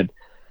department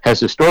has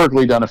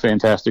historically done a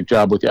fantastic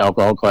job with the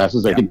alcohol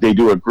classes. I think they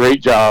do a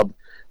great job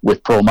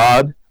with Pro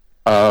Mod.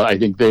 I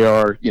think they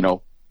are,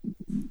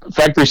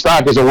 factory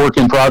stock is a work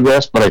in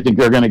progress, but I think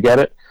they're going to get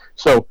it.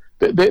 So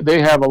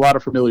they have a lot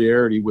of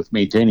familiarity with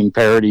maintaining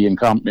parity in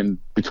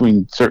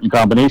between certain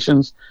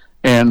combinations,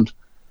 and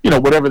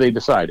whatever they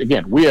decide.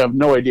 Again, we have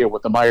no idea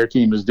what the Meyer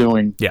team is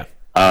doing. Yeah.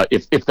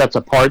 If that's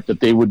a part that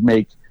they would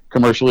make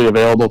commercially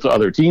available to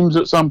other teams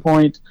at some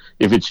point,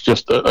 if it's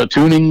just a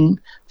tuning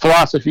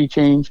philosophy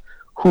change,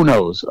 who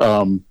knows?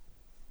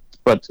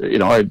 But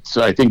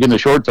I think in the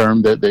short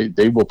term that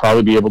they will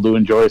probably be able to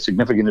enjoy a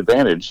significant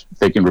advantage if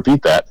they can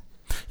repeat that.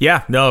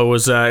 Yeah, no, it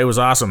was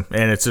awesome,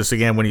 and it's just,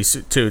 again, when you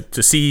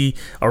to see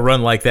a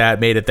run like that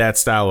made at that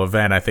style of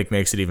event, I think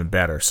makes it even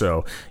better.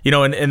 So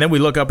and then we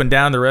look up and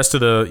down the rest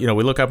of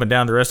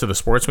the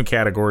sportsman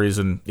categories,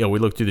 and we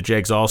look through the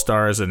Jegs All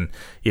Stars, and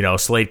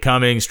Slade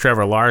Cummings,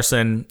 Trevor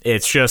Larson.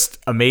 It's just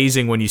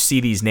amazing when you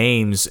see these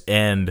names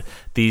and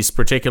these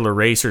particular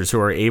racers who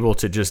are able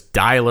to just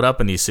dial it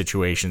up in these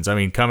situations. I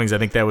mean, Cummings, I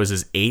think that was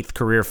his 8th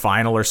career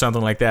final or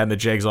something like that in the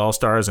Jegs All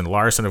Stars, and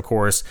Larson, of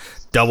course,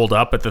 doubled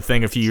up at the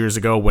thing a few years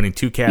ago, winning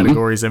 2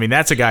 categories. Mm-hmm. I mean,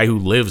 that's a guy who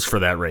lives for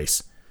that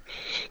race.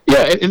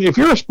 Yeah, and if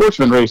you're a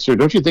sportsman racer,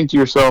 don't you think to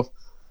yourself,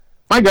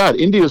 my God,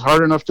 Indy is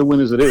hard enough to win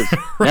as it is.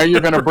 Now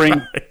you're going to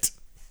bring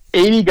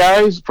 80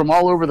 guys from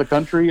all over the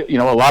country,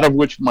 a lot of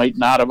which might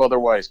not have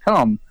otherwise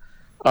come.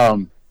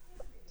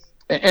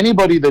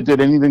 Anybody that did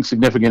anything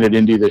significant at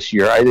Indy this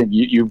year, I think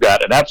you've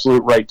got an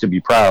absolute right to be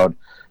proud,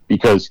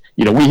 because,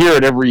 we hear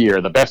it every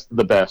year, the best of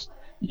the best.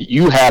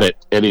 You had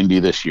it at Indy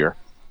this year,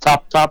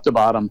 top to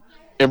bottom,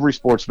 every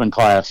sportsman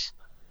class.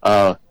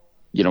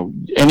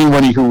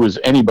 Anybody who was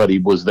anybody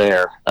was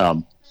there.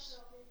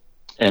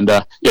 And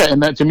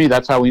that, to me,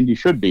 that's how Indy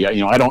should be.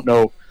 I don't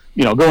know,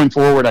 going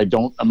forward, I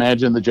don't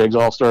imagine the Jegs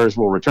All-Stars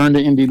will return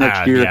to Indy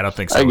next year. Yeah, I don't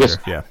think so. I guess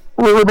Yeah.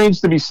 It remains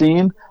to be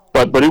seen,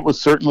 but it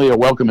was certainly a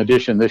welcome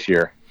addition this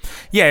year.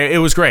 Yeah, it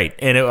was great,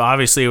 and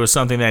obviously it was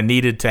something that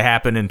needed to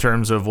happen in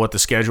terms of what the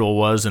schedule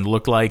was and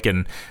looked like,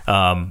 and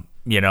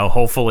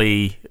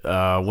hopefully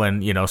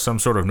when, some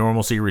sort of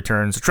normalcy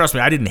returns. Trust me,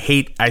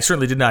 I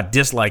certainly did not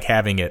dislike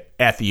having it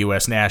at the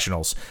U.S.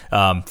 Nationals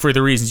for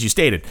the reasons you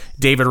stated.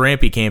 David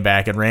Rampy came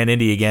back and ran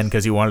Indy again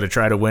because he wanted to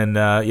try to win,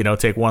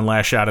 take one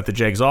last shot at the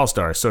Jegs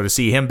All-Stars. So to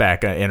see him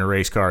back in a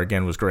race car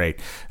again was great.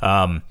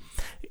 And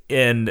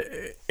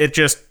it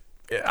just,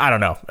 I don't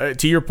know.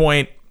 To your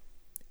point,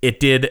 it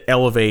did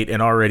elevate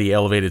an already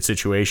elevated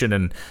situation,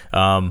 and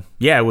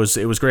it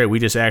was great. We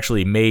just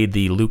actually made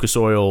the Lucas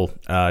Oil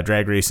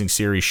Drag Racing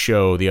Series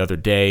show the other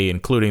day,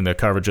 including the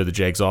coverage of the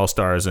Jegs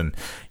All-Stars, and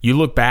you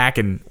look back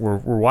and we're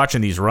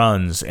watching these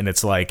runs, and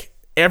it's like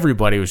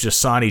everybody was just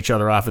sawing each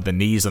other off at the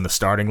knees on the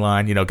starting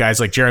line. Guys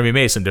like Jeremy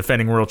Mason,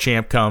 defending world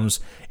champ, comes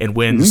and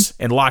wins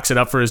and locks it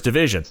up for his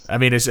division. I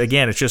mean, it's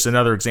just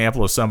another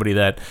example of somebody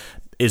that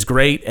is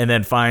great and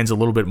then finds a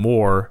little bit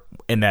more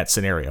in that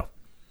scenario.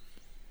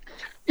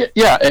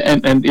 Yeah,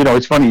 and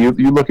it's funny,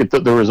 you look at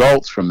the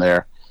results from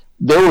there.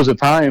 There was a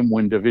time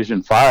when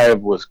Division 5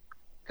 was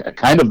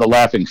kind of the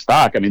laughing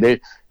stock. I mean,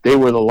 they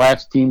were the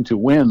last team to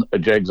win a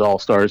Jegs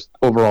All-Stars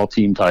overall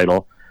team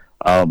title.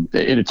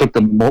 It took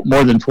them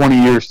more than 20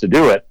 years to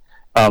do it.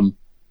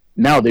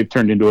 Now they've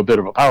turned into a bit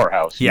of a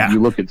powerhouse. Yeah.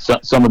 You look at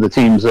some of the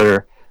teams that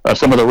are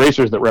some of the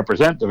racers that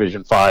represent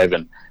Division 5,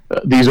 and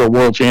these are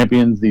world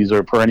champions. These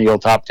are perennial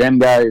top 10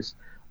 guys.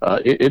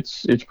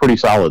 It's pretty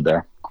solid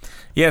there.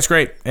 Yeah, it's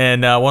great.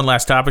 And one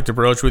last topic to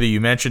broach with you.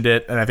 You mentioned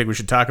it, and I think we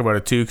should talk about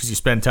it too because you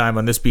spend time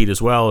on this beat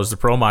as well, is the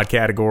Pro Mod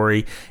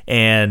category.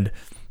 And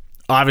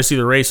obviously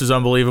the race is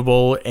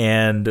unbelievable,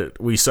 and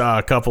we saw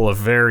a couple of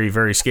very,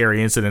 very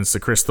scary incidents, the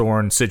Chris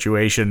Thorne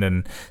situation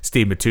and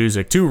Steve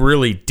Matuszek, two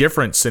really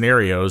different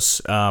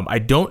scenarios. I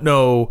don't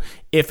know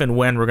if and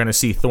when we're going to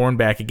see Thorne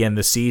back again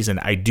this season.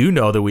 I do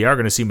know that we are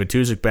going to see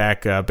Matuszek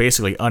back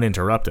basically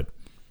uninterrupted.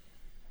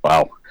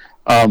 Wow.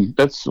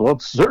 That's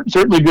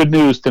certainly good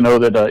news to know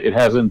that it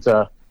hasn't,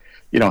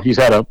 he's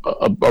had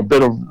a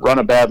bit of run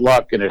of bad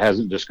luck and it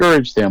hasn't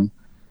discouraged him.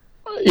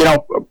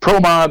 Pro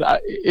Mod,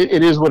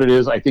 it is what it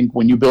is. I think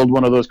when you build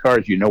one of those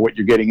cars, you know what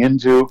you're getting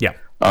into. Yeah.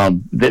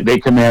 They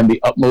command the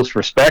utmost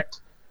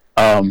respect,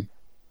 and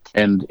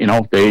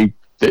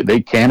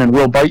they can and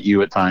will bite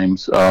you at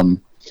times. But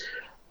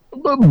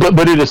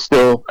it is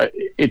still,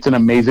 it's an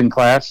amazing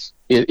class.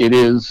 It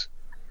is,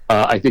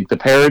 I think the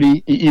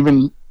parity,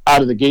 even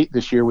out of the gate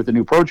this year with the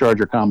new Pro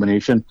Charger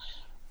combination,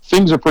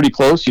 things are pretty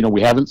close.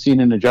 We haven't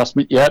seen an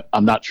adjustment yet.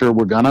 I'm not sure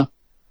we're gonna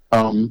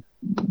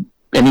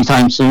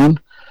anytime soon.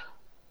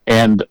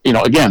 And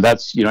again,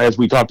 that's as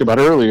we talked about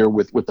earlier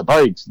with the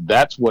bikes,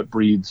 that's what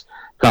breeds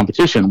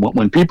competition.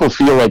 When people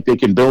feel like they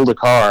can build a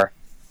car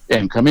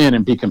and come in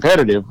and be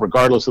competitive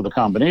regardless of the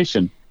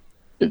combination,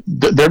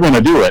 they're going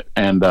to do it.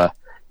 And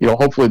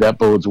hopefully that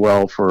bodes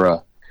well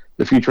for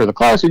the future of the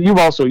class. And you've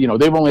also,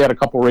 they've only had a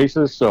couple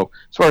races, so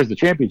as far as the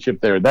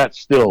championship there, that's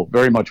still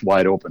very much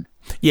wide open.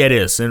 Yeah, it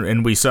is.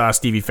 And we saw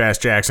Stevie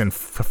Fast Jackson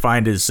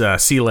find his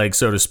sea leg,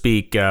 so to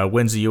speak,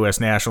 wins the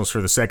U.S. Nationals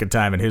for the second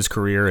time in his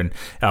career. And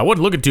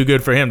wasn't looking too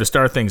good for him to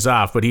start things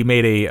off, but he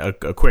made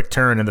a quick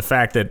turn. And the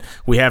fact that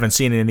we haven't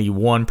seen any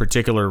one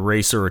particular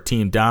racer or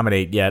team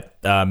dominate yet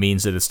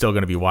means that it's still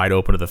going to be wide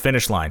open to the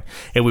finish line.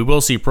 And we will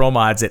see Pro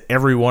Mods at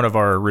every one of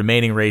our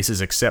remaining races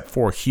except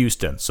for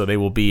Houston. So they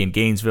will be in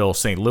Gainesville,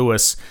 St.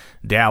 Louis,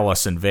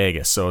 Dallas, and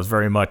Vegas. So it's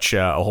very much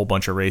a whole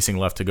bunch of racing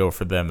left to go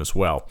for them as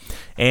well.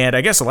 And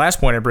I guess the last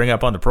point I bring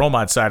up on the Pro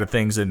Mod side of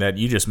things, and that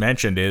you just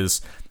mentioned,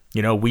 is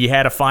we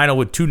had a final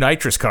with 2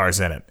 nitrous cars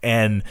in it.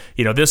 And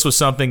this was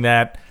something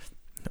that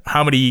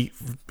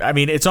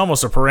it's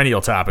almost a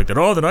perennial topic that,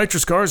 the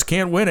nitrous cars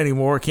can't win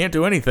anymore, can't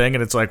do anything.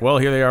 And it's like, well,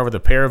 here they are with a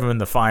pair of them in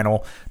the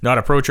final, not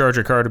a Pro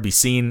Charger car to be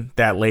seen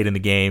that late in the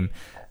game.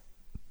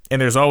 And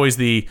there's always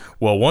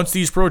once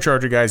these Pro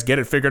Charger guys get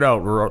it figured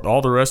out,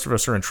 all the rest of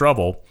us are in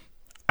trouble.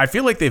 I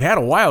feel like they've had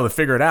a while to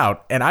figure it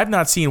out, and I've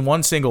not seen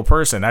one single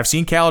person. I've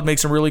seen Khaled make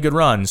some really good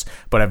runs,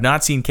 but I've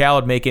not seen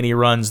Khaled make any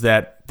runs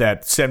that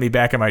set me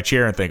back in my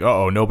chair and think,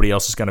 nobody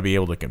else is going to be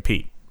able to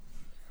compete.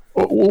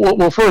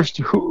 Well, first,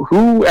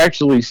 who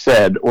actually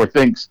said or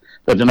thinks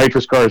that the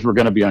nitrous cars were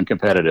going to be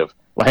uncompetitive?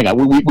 Well, hang on,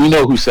 we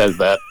know who says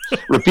that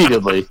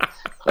repeatedly.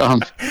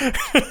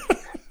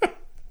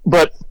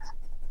 But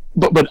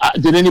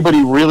did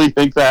anybody really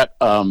think that?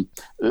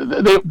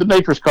 The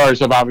nitrous cars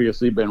have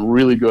obviously been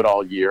really good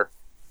all year.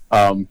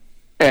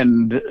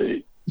 And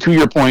to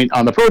your point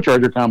on the Pro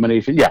Charger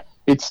combination, yeah,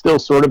 it's still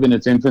sort of in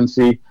its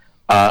infancy.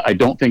 I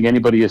don't think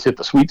anybody has hit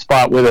the sweet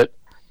spot with it.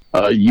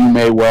 You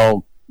may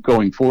well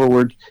going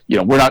forward.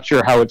 We're not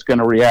sure how it's going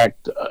to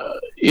react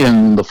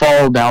in the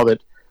fall now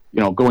that,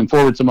 going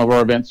forward, some of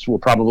our events will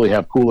probably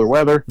have cooler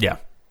weather. Yeah.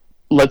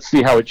 Let's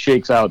see how it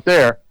shakes out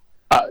there.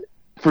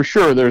 For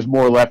sure, there's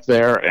more left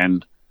there.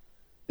 And,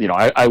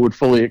 I would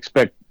fully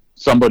expect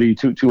somebody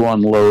to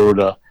unload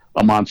a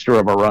monster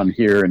of a run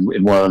here in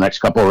one of the next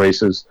couple of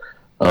races.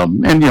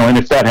 And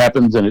if that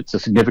happens and it's a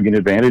significant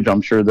advantage,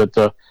 I'm sure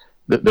that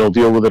they'll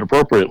deal with it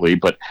appropriately.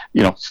 But,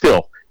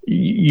 still,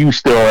 you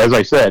still, as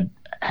I said,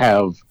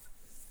 have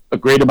a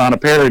great amount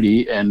of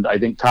parity. And I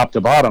think top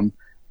to bottom,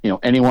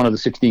 any one of the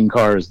 16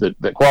 cars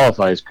that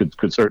qualifies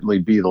could certainly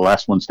be the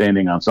last one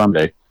standing on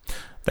Sunday.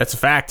 That's a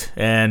fact,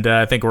 and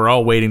I think we're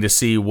all waiting to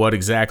see what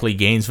exactly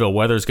Gainesville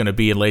weather is going to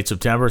be in late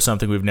September,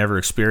 something we've never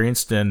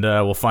experienced, and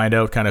we'll find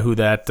out kind of who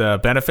that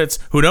benefits.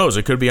 Who knows?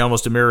 It could be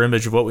almost a mirror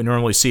image of what we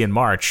normally see in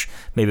March,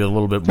 maybe a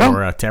little bit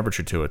more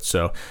temperature to it.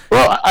 So,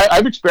 well,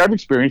 I've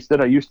experienced it.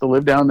 I used to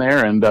live down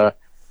there and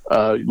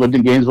lived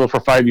in Gainesville for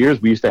 5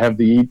 years. We used to have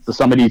the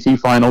Summit ET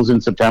finals in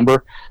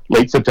September,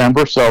 late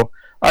September, so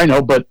I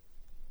know, but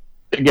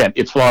again,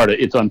 it's Florida.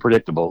 It's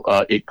unpredictable.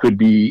 It could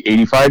be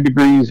 85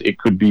 degrees. It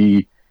could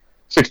be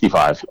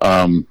 65.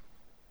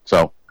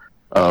 So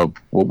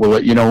we'll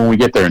let you know when we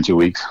get there in 2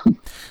 weeks.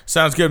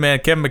 Sounds good, man.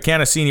 Kevin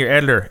McKenna, senior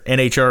editor,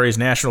 NHRA's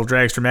National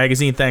Dragster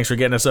magazine. Thanks for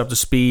getting us up to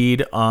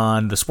speed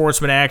on the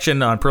sportsman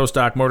action on Pro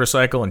Stock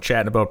Motorcycle and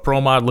chatting about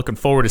Pro Mod. Looking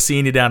forward to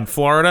seeing you down in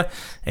Florida.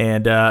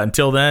 And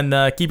until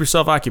then, keep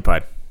yourself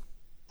occupied.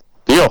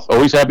 Deal.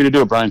 Always happy to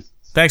do it, Brian.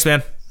 Thanks,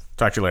 man.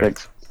 Talk to you later.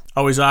 Thanks.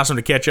 Always awesome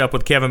to catch up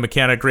with Kevin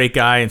McKenna, great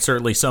guy, and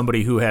certainly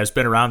somebody who has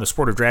been around the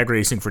sport of drag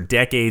racing for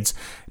decades,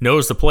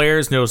 knows the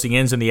players, knows the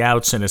ins and the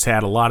outs, and has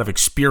had a lot of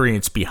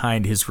experience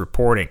behind his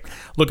reporting.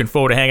 Looking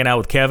forward to hanging out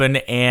with Kevin,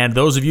 and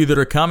those of you that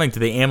are coming to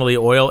the Amalie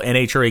Oil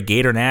NHRA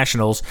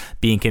Gatornationals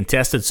being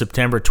contested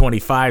September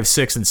 25,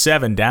 6, and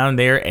 7 down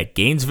there at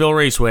Gainesville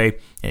Raceway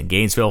in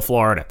Gainesville,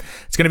 Florida.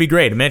 It's going to be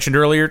great. I mentioned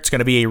earlier it's going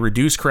to be a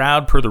reduced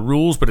crowd per the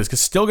rules, but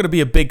it's still going to be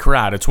a big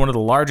crowd. It's one of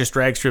the largest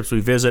drag strips we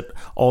visit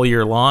all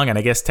year long, and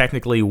I guess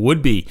technically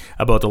would be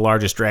about the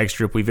largest drag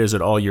strip we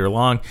visit all year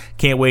long.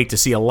 Can't wait to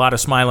see a lot of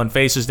smiling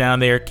faces down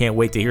there. Can't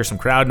wait to hear some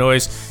crowd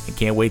noise, and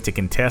can't wait to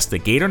contest the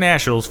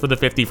Gatornationals for the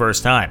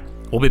 51st time.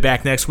 We'll be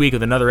back next week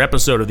with another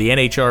episode of the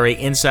NHRA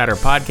Insider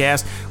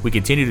Podcast. We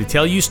continue to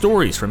tell you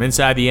stories from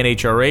inside the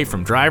NHRA,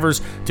 from drivers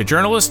to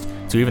journalists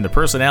to even the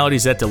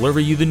personalities that deliver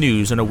you the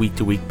news on a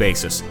week-to-week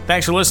basis.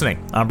 Thanks for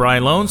listening. I'm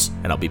Brian Lohnes,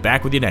 and I'll be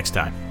back with you next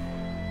time.